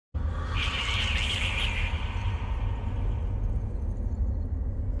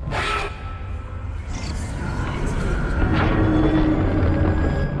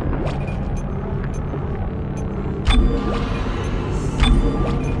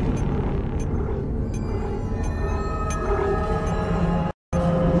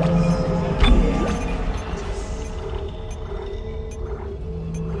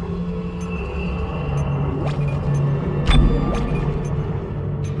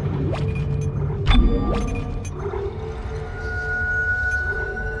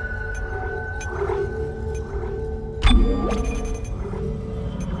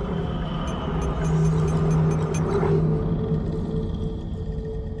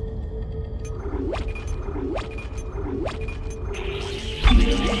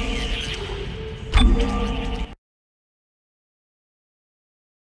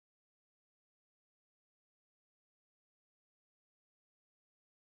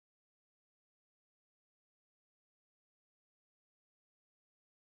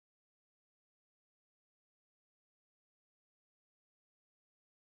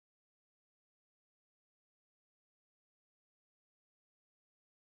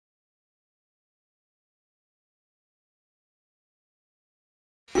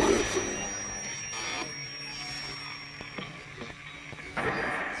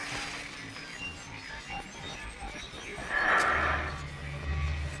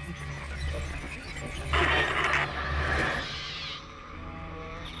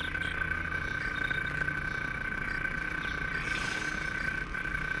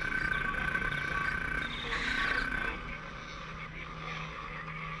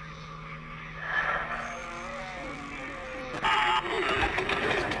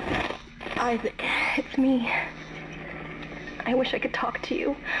Isaac, it's me. I wish I could talk to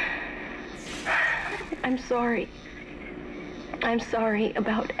you. I'm sorry. I'm sorry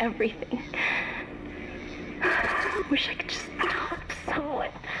about everything. I wish I could just talk to someone.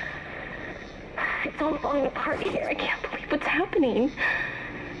 It's all falling apart here. I can't believe what's happening.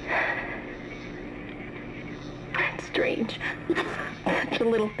 It's strange. Such a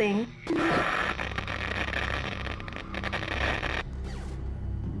little thing.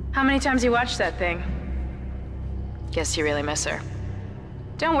 How many times you watched that thing? Guess you really miss her.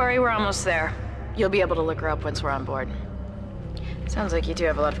 Don't worry, we're almost there. You'll be able to look her up once we're on board. Sounds like you do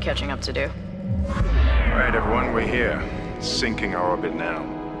have a lot of catching up to do. All right, everyone, we're here. Sinking our orbit now.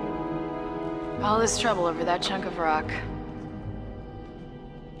 All this trouble over that chunk of rock.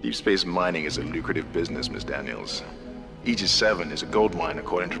 Deep space mining is a lucrative business, Miss Daniels. Aegis 7 is a gold mine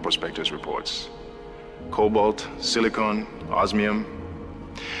according to prospectors' reports. Cobalt, silicon, osmium.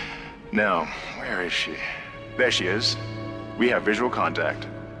 Now, where is she? There she is. We have visual contact.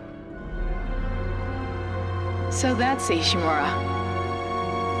 So that's Ishimura.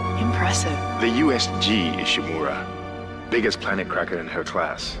 Impressive. The USG Ishimura. Biggest planet cracker in her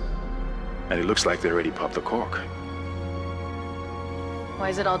class. And it looks like they already popped the cork. Why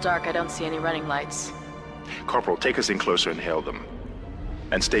is it all dark? I don't see any running lights. Corporal, take us in closer and hail them.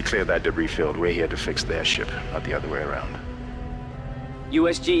 And stay clear of that debris field. We're here to fix their ship, not the other way around.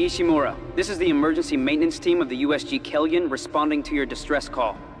 USG Ishimura, this is the emergency maintenance team of the USG Kellion responding to your distress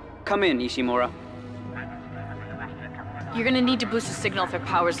call. Come in, Ishimura. You're gonna need to boost the signal if their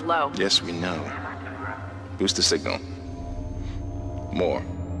power's low. Yes, we know. Boost the signal. More.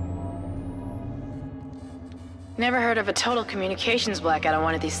 Never heard of a total communications blackout on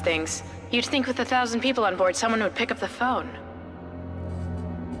one of these things. You'd think with 1,000 people on board, someone would pick up the phone.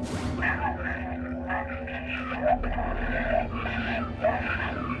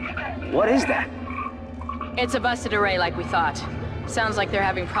 What is that? It's a busted array like we thought. Sounds like they're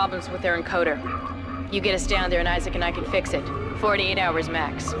having problems with their encoder. You get us down there and Isaac and I can fix it. 48 hours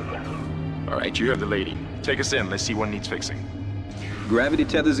max. All right, you have the lady. Take us in. Let's see what needs fixing. Gravity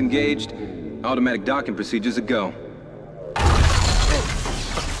tethers engaged. Automatic docking procedures a go.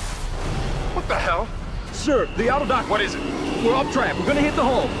 What the hell? Sir, the auto dock. What is it? We're off track. We're gonna hit the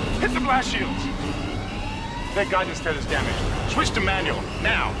hull. Hit the blast shields! Their guidance tether's damaged. Switch to manual,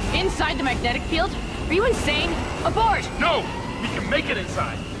 now! Inside the magnetic field? Are you insane? Abort! No! We can make it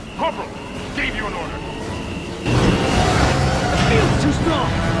inside! Corporal, gave you an order. The field's too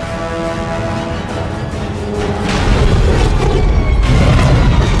strong.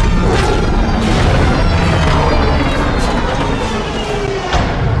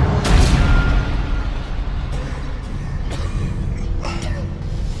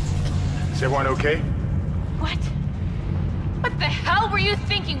 Is everyone okay? What? What the hell were you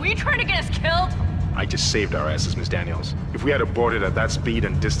thinking? Were you trying to get us killed? I just saved our asses, Miss Daniels. If we had aborted at that speed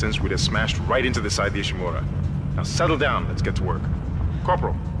and distance, we'd have smashed right into the side of the Ishimura. Now settle down, let's get to work.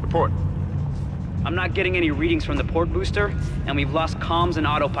 Corporal, report. I'm not getting any readings from the port booster, and we've lost comms and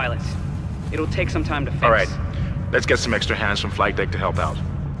autopilot. It'll take some time to fix. All right, let's get some extra hands from flight deck to help out.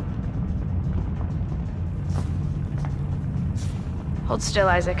 Hold still,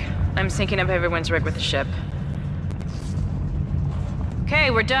 Isaac. I'm syncing up everyone's rig with the ship.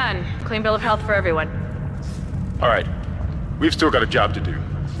 Okay, we're done. Clean bill of health for everyone. All right, we've still got a job to do.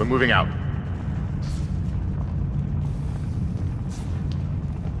 We're moving out.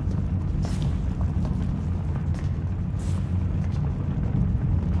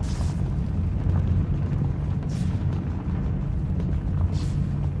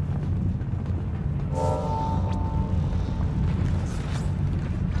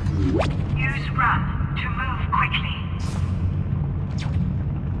 Use run to move quickly.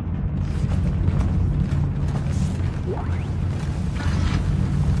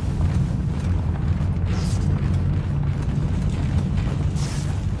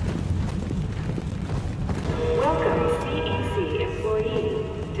 Welcome, CEC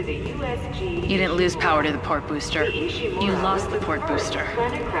employees, to the USG. You didn't lose power to the port booster. You lost the port booster.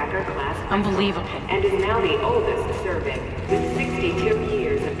 Planet Cracker class Unbelievable. and is now the oldest serving, with 62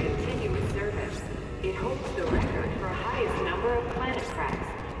 years of continuous service. It holds the record for highest number of planet cracks,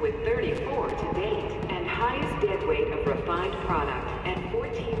 with 34 to date, and highest dead weight of refined product at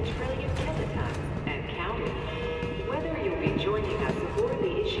 14 trillion kilotons and counting. Whether you'll be joining us aboard the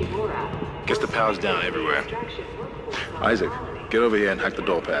Ishimura, Guess the power's down everywhere. Isaac, get over here and hack the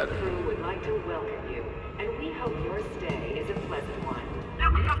door pad. crew would like to welcome you, and we hope your stay is a pleasant one.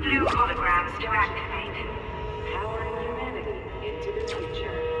 Look for blue holograms to activate. Powering humanity into the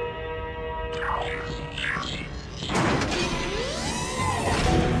future.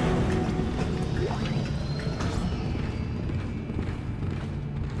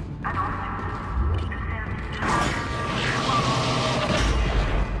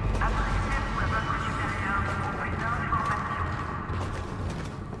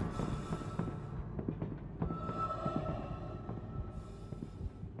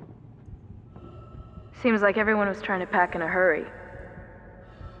 Seems like everyone was trying to pack in a hurry.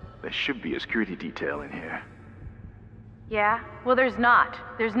 There should be a security detail in here. Yeah? Well, there's not.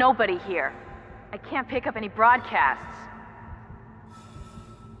 There's nobody here. I can't pick up any broadcasts.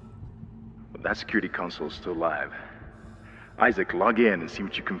 But that security console's still live. Isaac, log in and see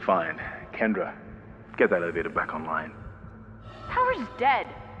what you can find. Kendra, get that elevator back online. Power's dead.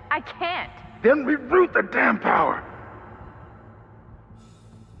 I can't. Then reroute the damn power!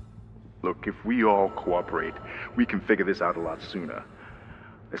 Look, if we all cooperate, we can figure this out a lot sooner.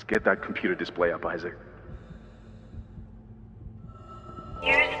 Let's get that computer display up, Isaac.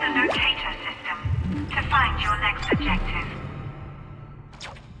 Use the locator system to find your next objective.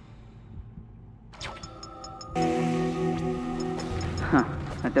 Huh,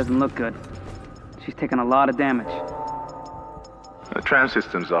 that doesn't look good. She's taken a lot of damage. The tram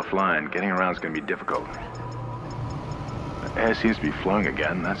system's offline. Getting around's gonna be difficult. The air seems to be flowing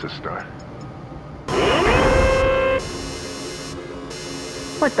again. That's a start.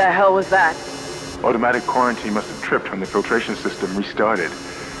 What the hell was that? Automatic quarantine must have tripped when the filtration system restarted.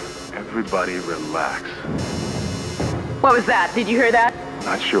 Everybody relax. What was that? Did you hear that?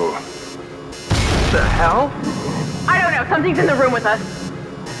 Not sure. What the hell? I don't know. Something's in the room with us.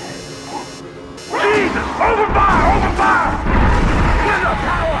 Jesus! Open fire! Open fire! Get the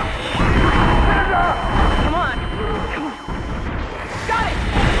power! Come on. Got it!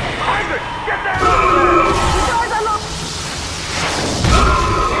 Isaac! Get that elevator! Doors unlocked!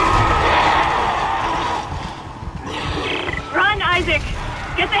 Run, Isaac!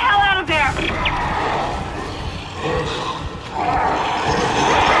 Get the hell out of there!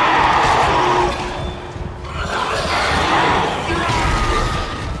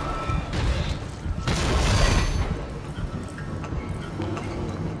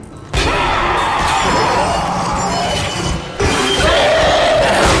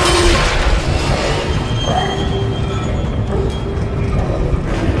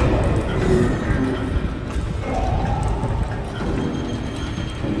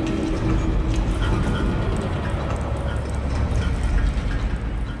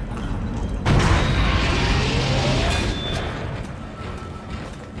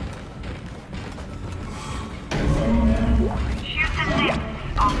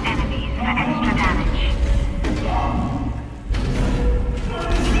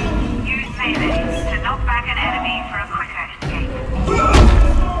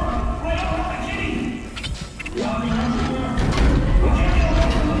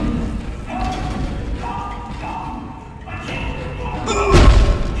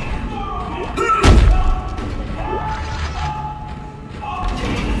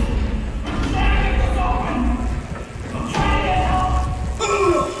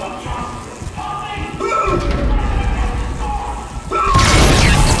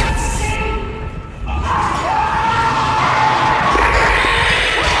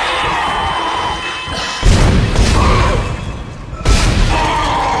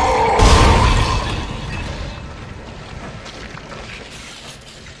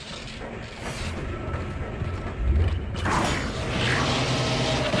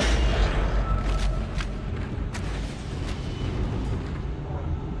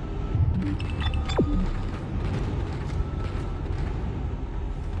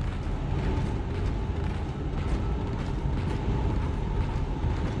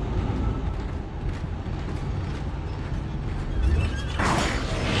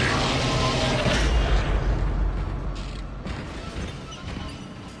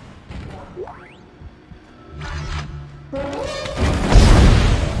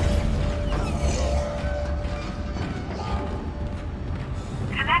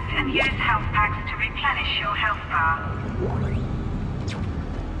 And use health packs to replenish your health bar.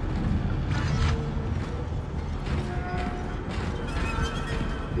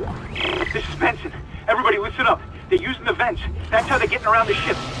 This is Benson. Everybody listen up. They're using the vents. That's how they're getting around the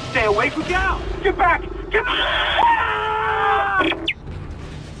ship. Stay away from down. Get back! Get back!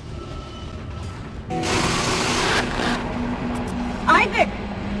 Isaac!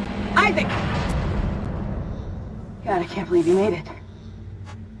 Isaac! God, I can't believe you made it.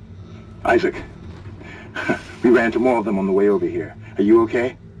 Isaac, we ran into more of them on the way over here. Are you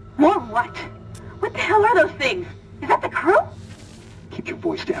okay? More what? What the hell are those things? Is that the crew? Keep your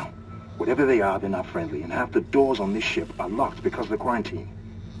voice down. Whatever they are, they're not friendly, and half the doors on this ship are locked because of the quarantine.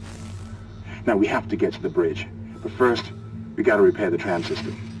 Now, we have to get to the bridge. But first, we gotta repair the tram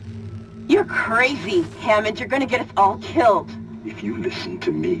system. You're crazy, Hammond. You're gonna get us all killed. If you listen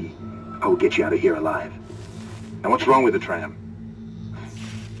to me, I will get you out of here alive. Now, what's wrong with the tram?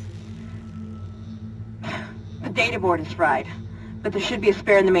 The data board is fried, but there should be a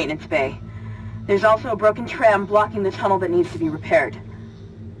spare in the maintenance bay. There's also a broken tram blocking the tunnel that needs to be repaired.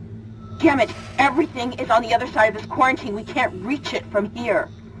 Damn it! Everything is on the other side of this quarantine. We can't reach it from here.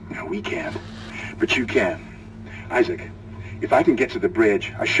 No, we can't. But you can. Isaac, if I can get to the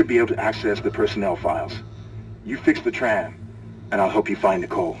bridge, I should be able to access the personnel files. You fix the tram, and I'll help you find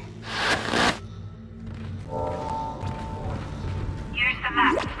Nicole. Use the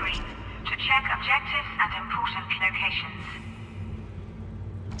map screen to check objectives and important locations.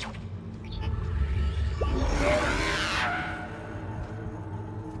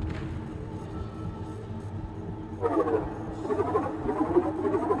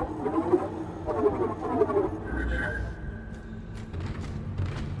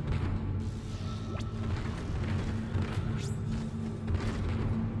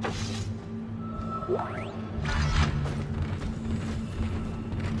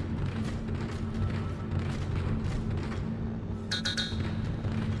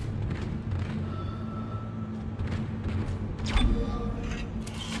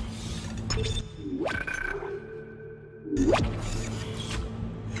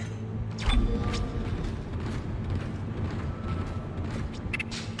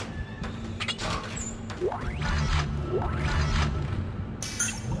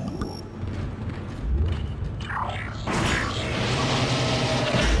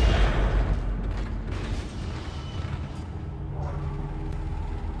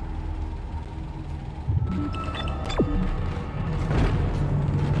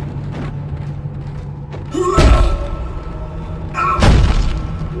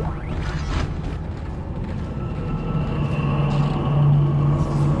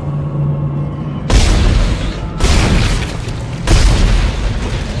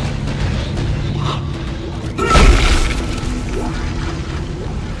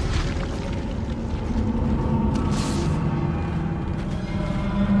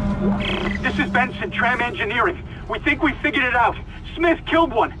 Benson, Tram Engineering. We think we figured it out. Smith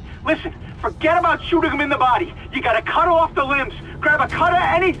killed one. Listen, forget about shooting him in the body. You gotta cut off the limbs. Grab a cutter,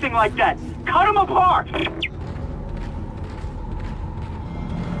 anything like that. Cut him apart!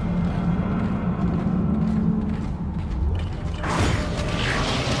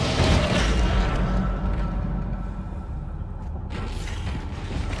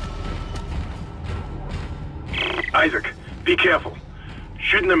 Isaac, be careful.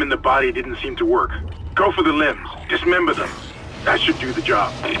 Shooting them in the body didn't seem to work. Go for the limbs. Dismember them. That should do the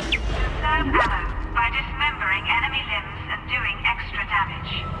job. Conserve ammo by dismembering enemy limbs and doing extra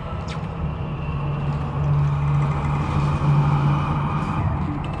damage.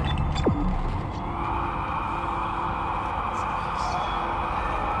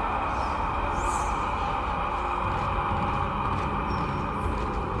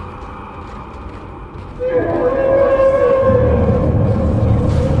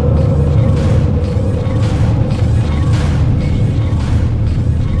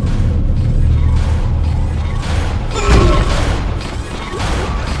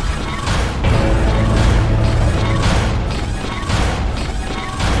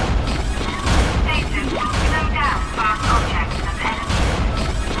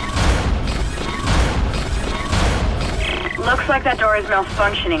 Looks like that door is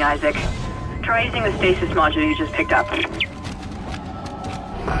malfunctioning, Isaac. Try using the stasis module you just picked up.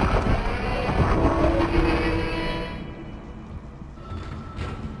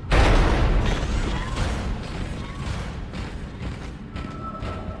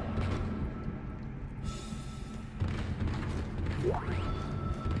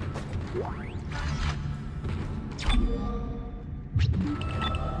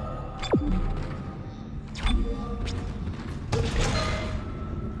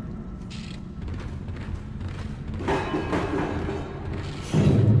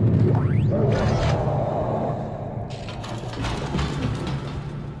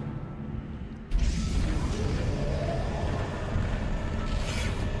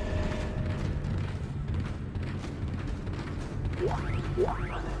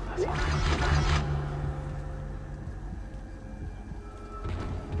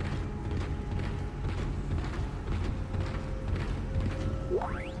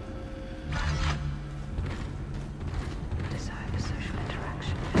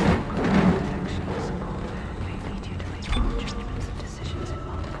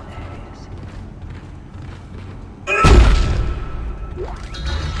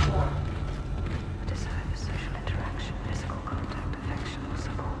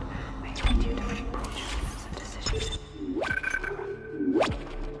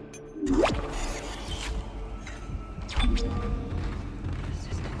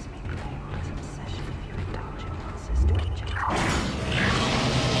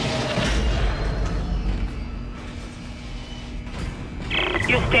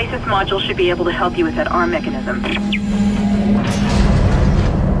 Your stasis module should be able to help you with that arm mechanism.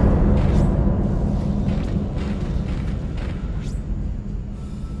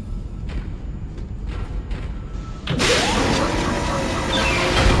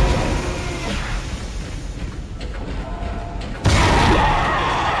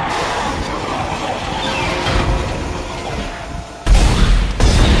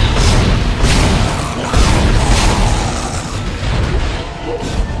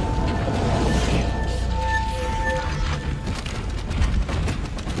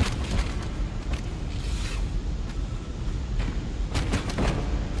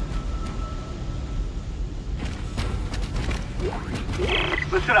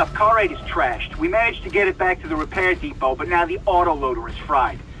 Listen up, car 8 is trashed. We managed to get it back to the repair depot, but now the autoloader is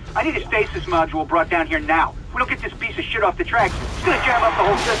fried. I need a stasis module brought down here now. If we don't get this piece of shit off the tracks, it's gonna jam up the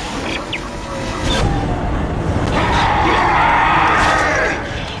whole system.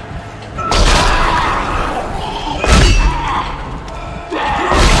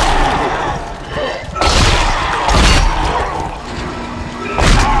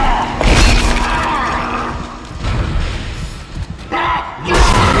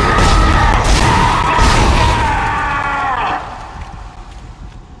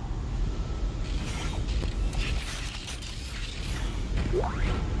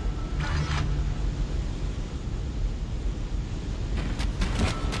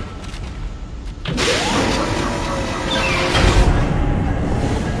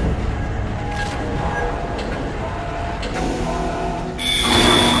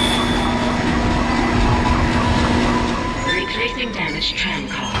 Damaged tram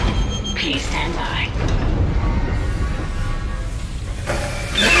car. Please stand by.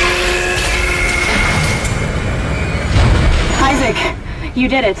 Isaac, you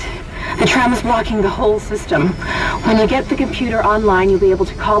did it. The tram is blocking the whole system. When you get the computer online, you'll be able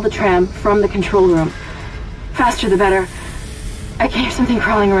to call the tram from the control room. Faster the better. I can hear something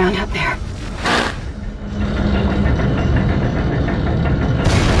crawling around out there.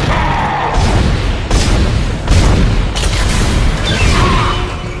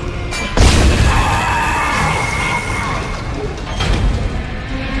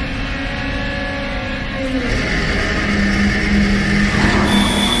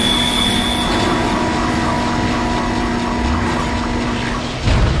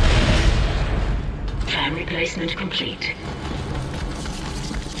 Replacement complete.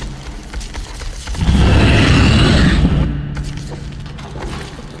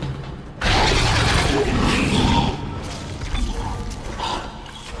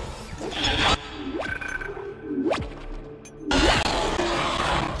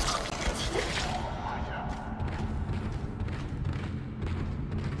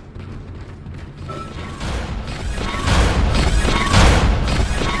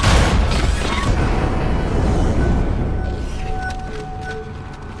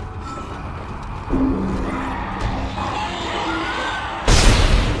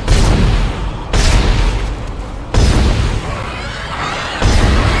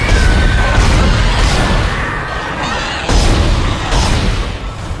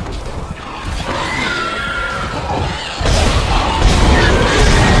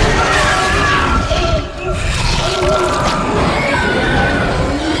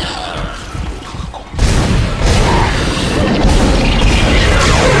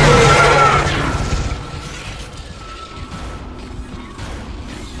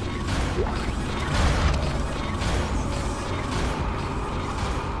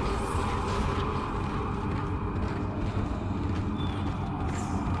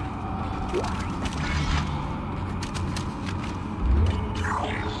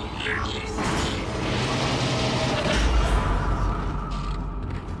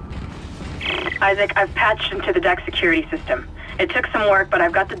 Isaac, I've patched into the deck security system. It took some work, but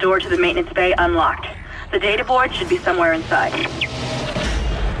I've got the door to the maintenance bay unlocked. The data board should be somewhere inside.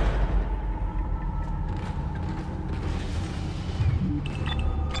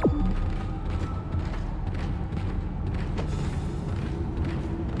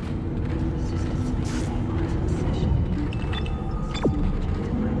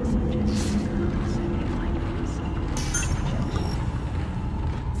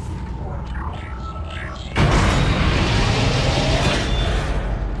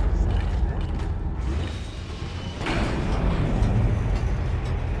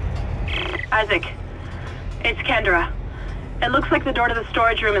 Isaac, it's Kendra. It looks like the door to the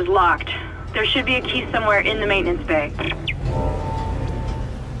storage room is locked. There should be a key somewhere in the maintenance bay.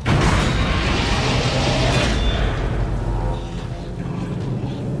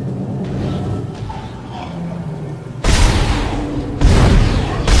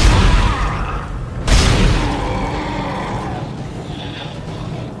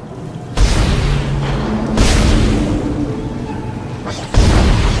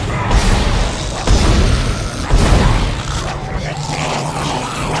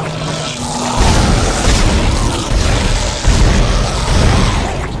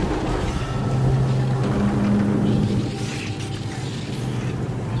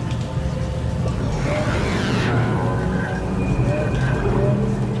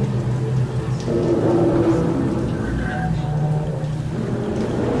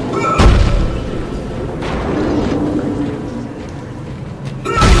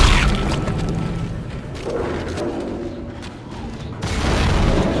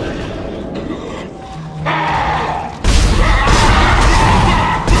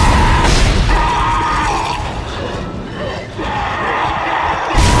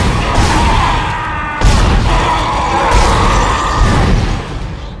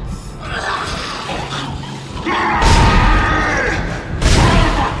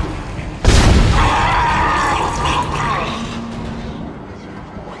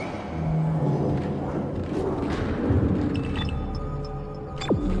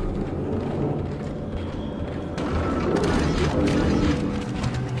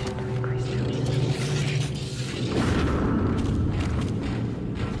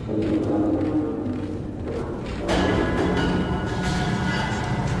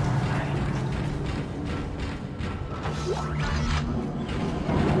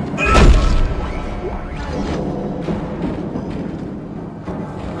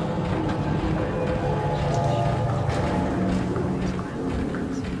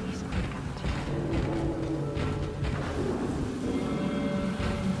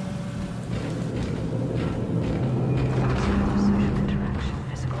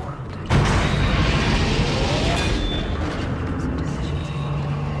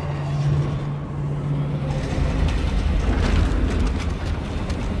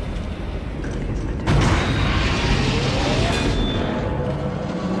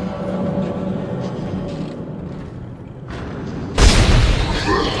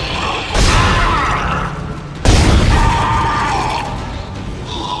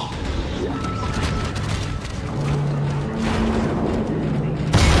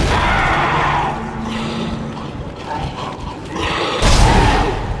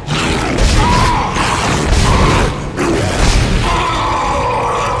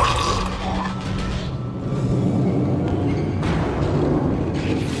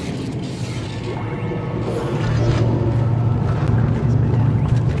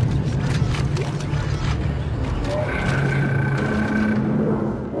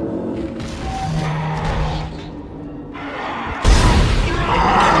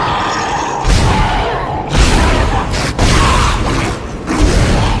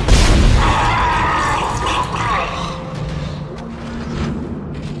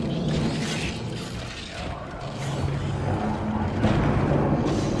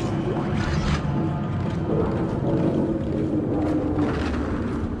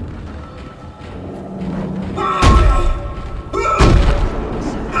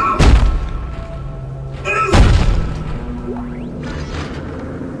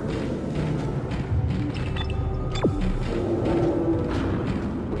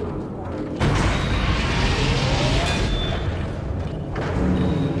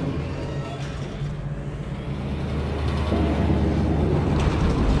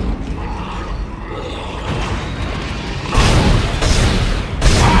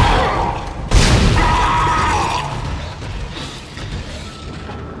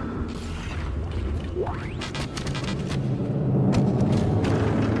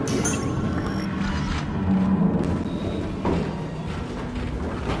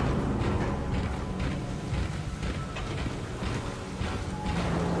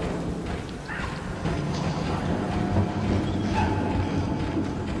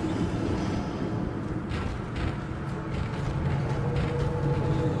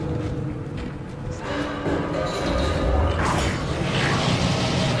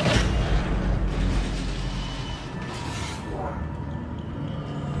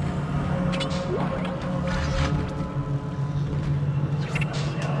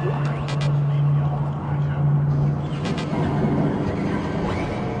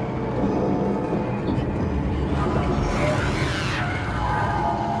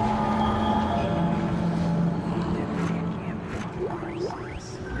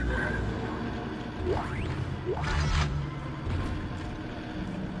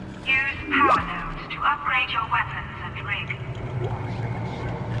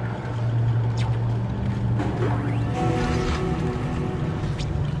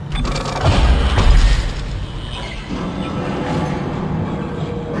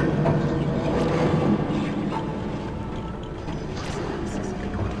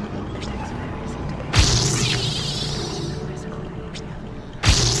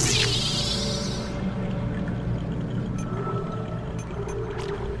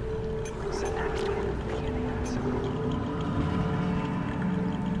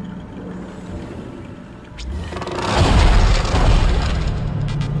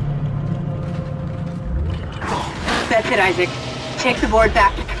 That's it, Isaac. Take the board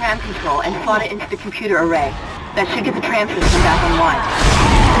back to tram control and slot it into the computer array. That should get the tram system back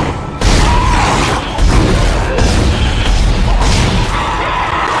online.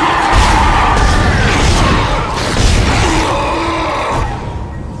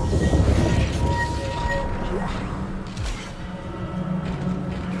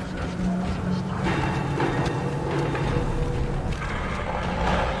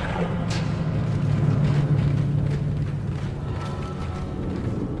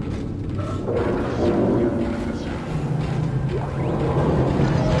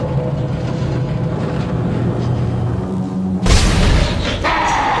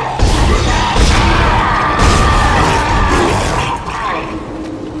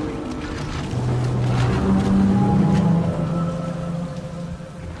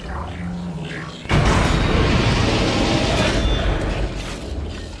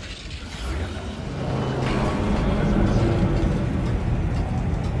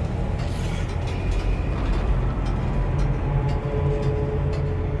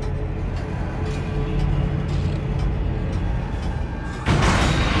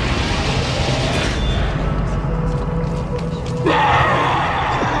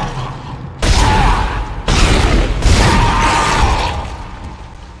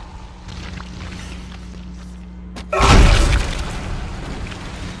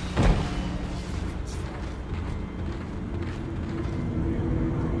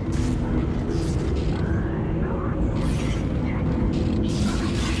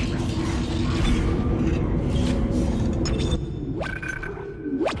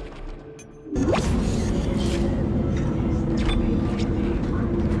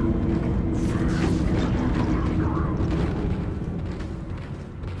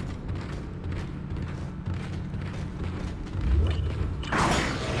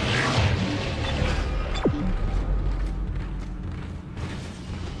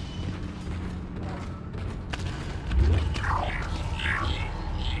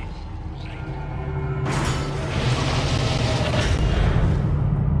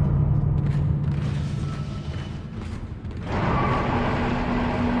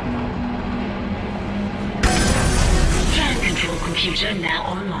 Computer now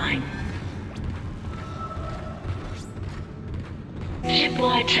online.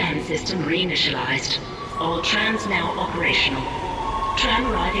 Shipwide tram system reinitialized. All trams now operational.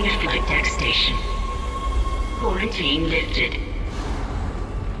 Tram arriving at flight deck station. Quarantine lifted.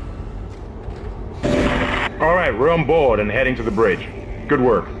 All right, we're on board and heading to the bridge. Good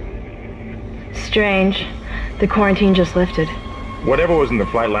work. Strange. The quarantine just lifted. Whatever was in the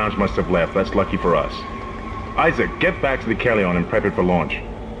flight lounge must have left. That's lucky for us. Isaac, get back to the Kellion and prep it for launch.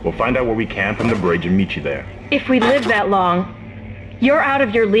 We'll find out where we can from the bridge and meet you there. If we live that long, you're out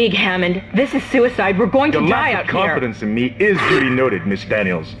of your league, Hammond. This is suicide. We're going to die out here. Your lack of confidence in me is duly noted, Miss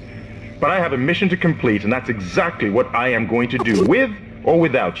Daniels. But I have a mission to complete, and that's exactly what I am going to do, with or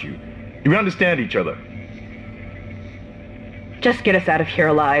without you. Do we understand each other? Just get us out of here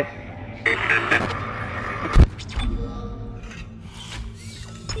alive.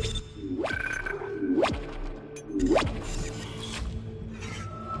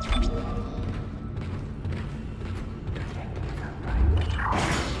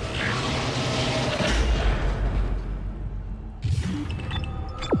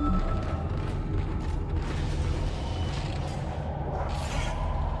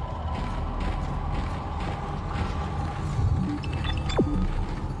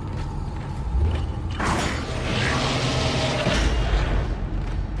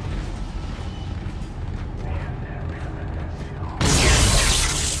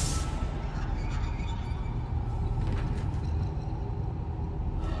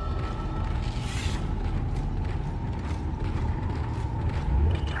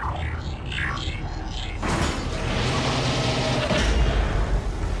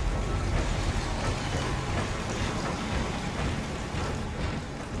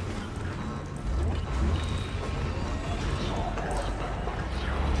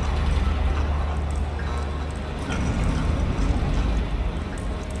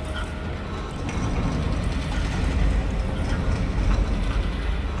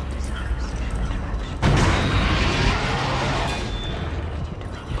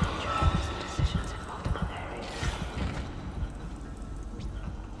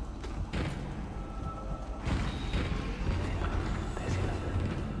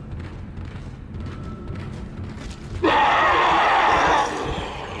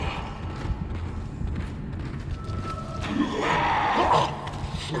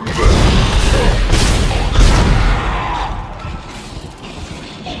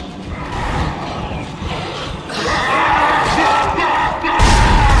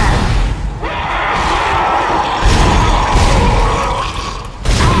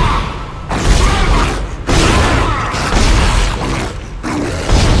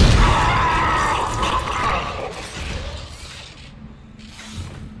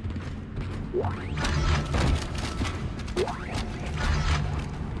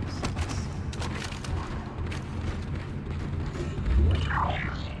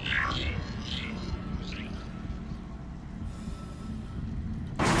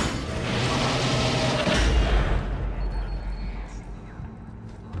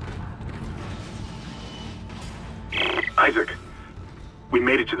 Isaac, we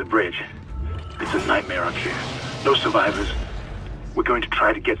made it to the bridge. It's a nightmare up here. No survivors. We're going to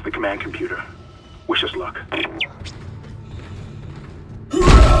try to get to the command computer. Wish us luck.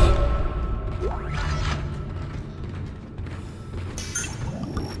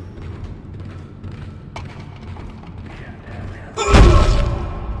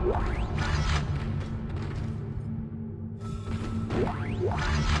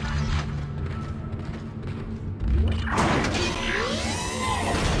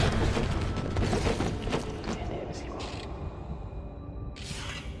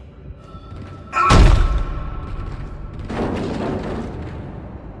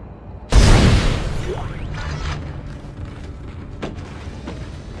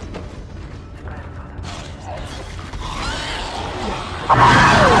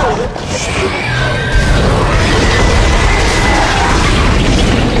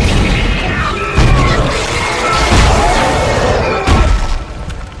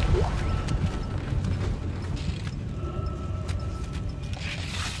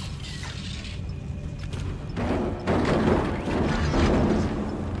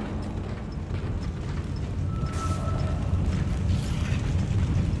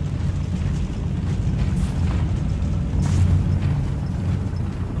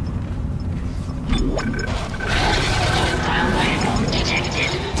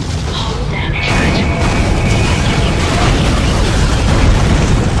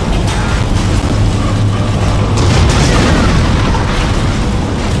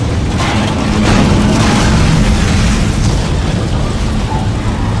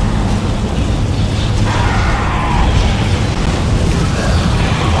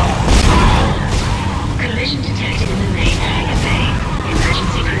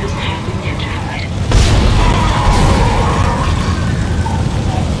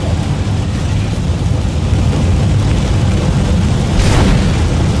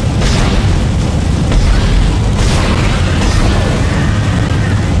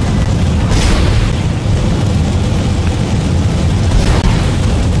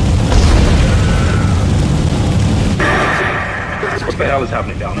 What the hell is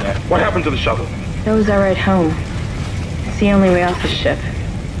happening down there? What happened to the shuttle? That was our ride home. It's the only way off the ship.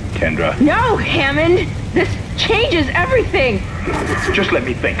 Kendra. No, Hammond! This changes everything! Just let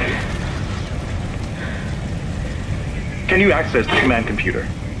me think. Can you access the command computer?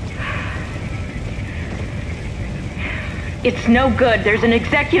 It's no good. There's an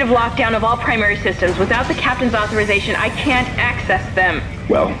executive lockdown of all primary systems. Without the captain's authorization, I can't access them.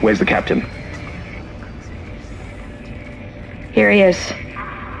 Well, where's the captain? Here he is.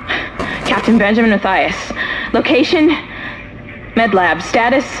 Captain Benjamin Mathias. Location? Med lab.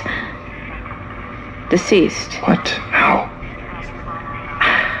 Status? Deceased. What? How?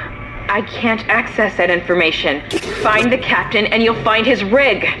 I can't access that information. Find the captain and you'll find his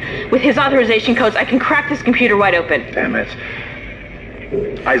rig. With his authorization codes, I can crack this computer wide open. Damn it.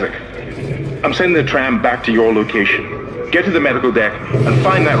 Isaac, I'm sending the tram back to your location. Get to the medical deck and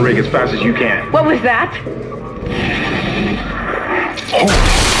find that rig as fast as you can. What was that?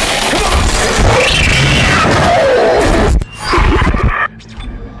 Oh.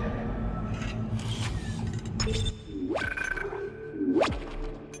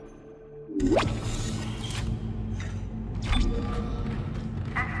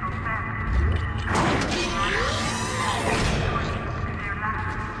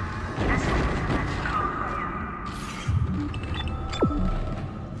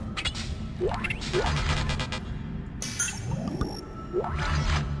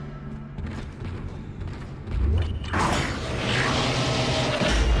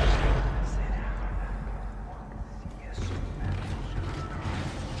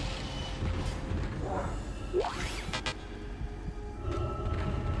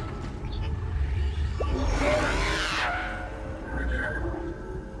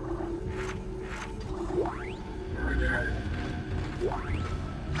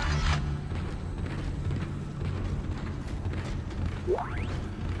 What?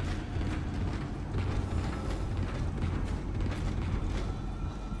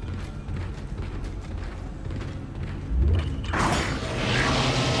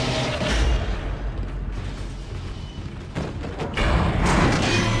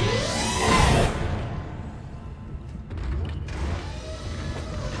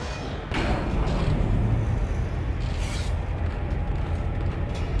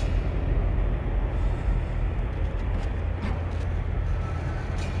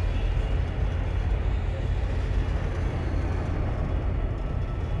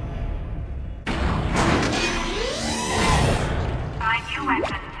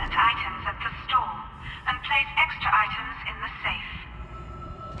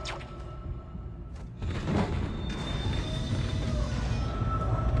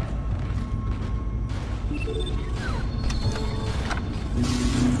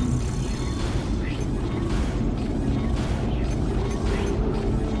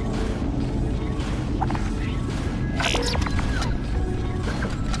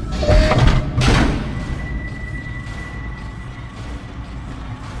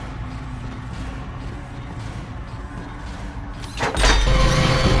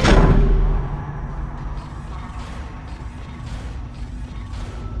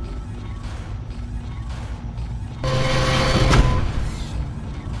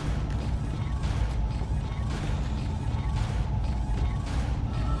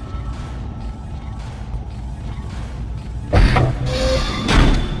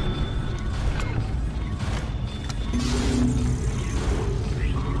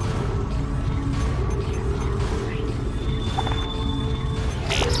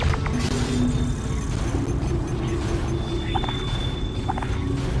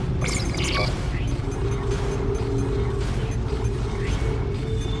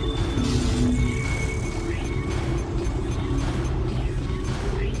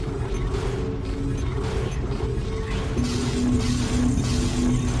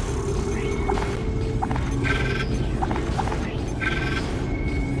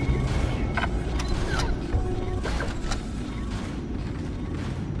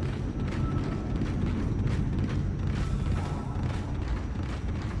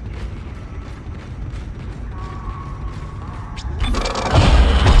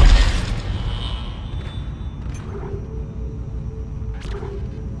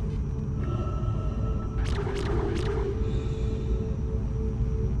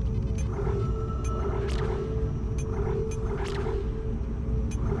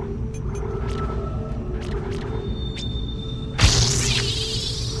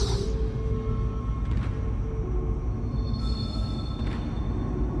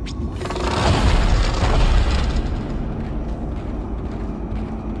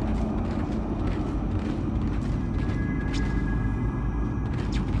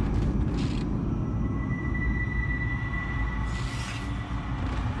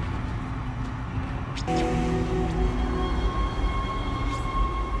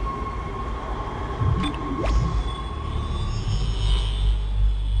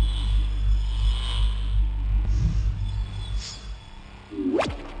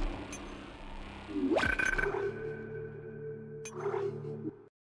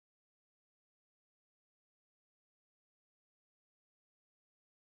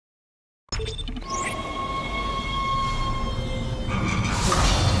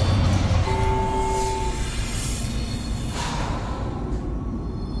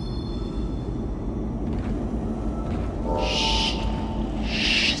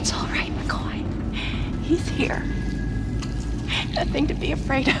 Nothing to be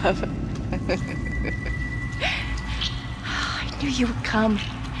afraid of. I knew you would come.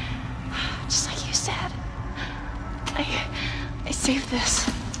 Just like you said. I saved this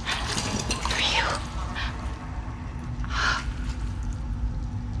for you.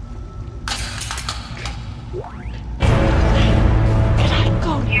 Can I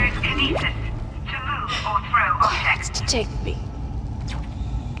go? Use kinesis to move or throw objects. To take me.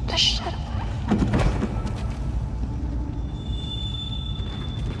 The shadow.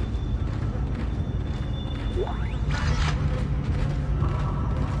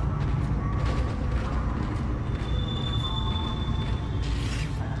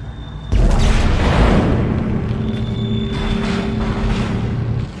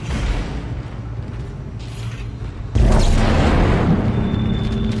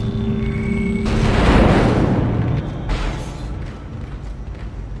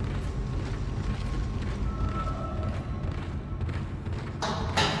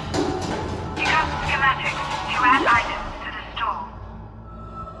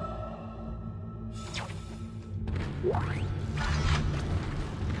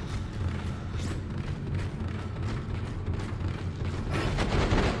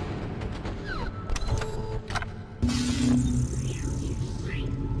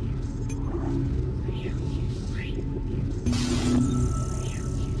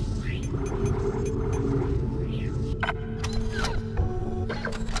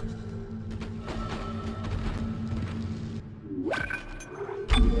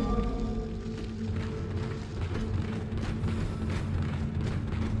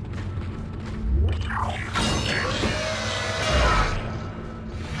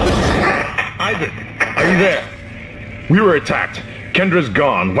 Are you there? We were attacked. Kendra's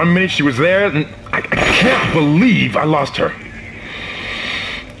gone. 1 minute she was there, and I can't believe I lost her.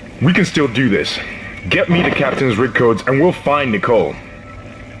 We can still do this. Get me the captain's rig codes, and we'll find Nicole.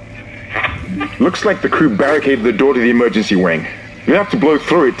 Looks like the crew barricaded the door to the emergency wing. You have to blow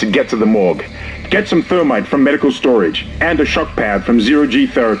through it to get to the morgue. Get some thermite from medical storage, and a shock pad from zero-G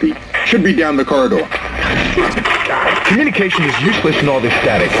therapy. Should be down the corridor. Communication is useless in all this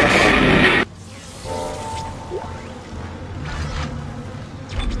static.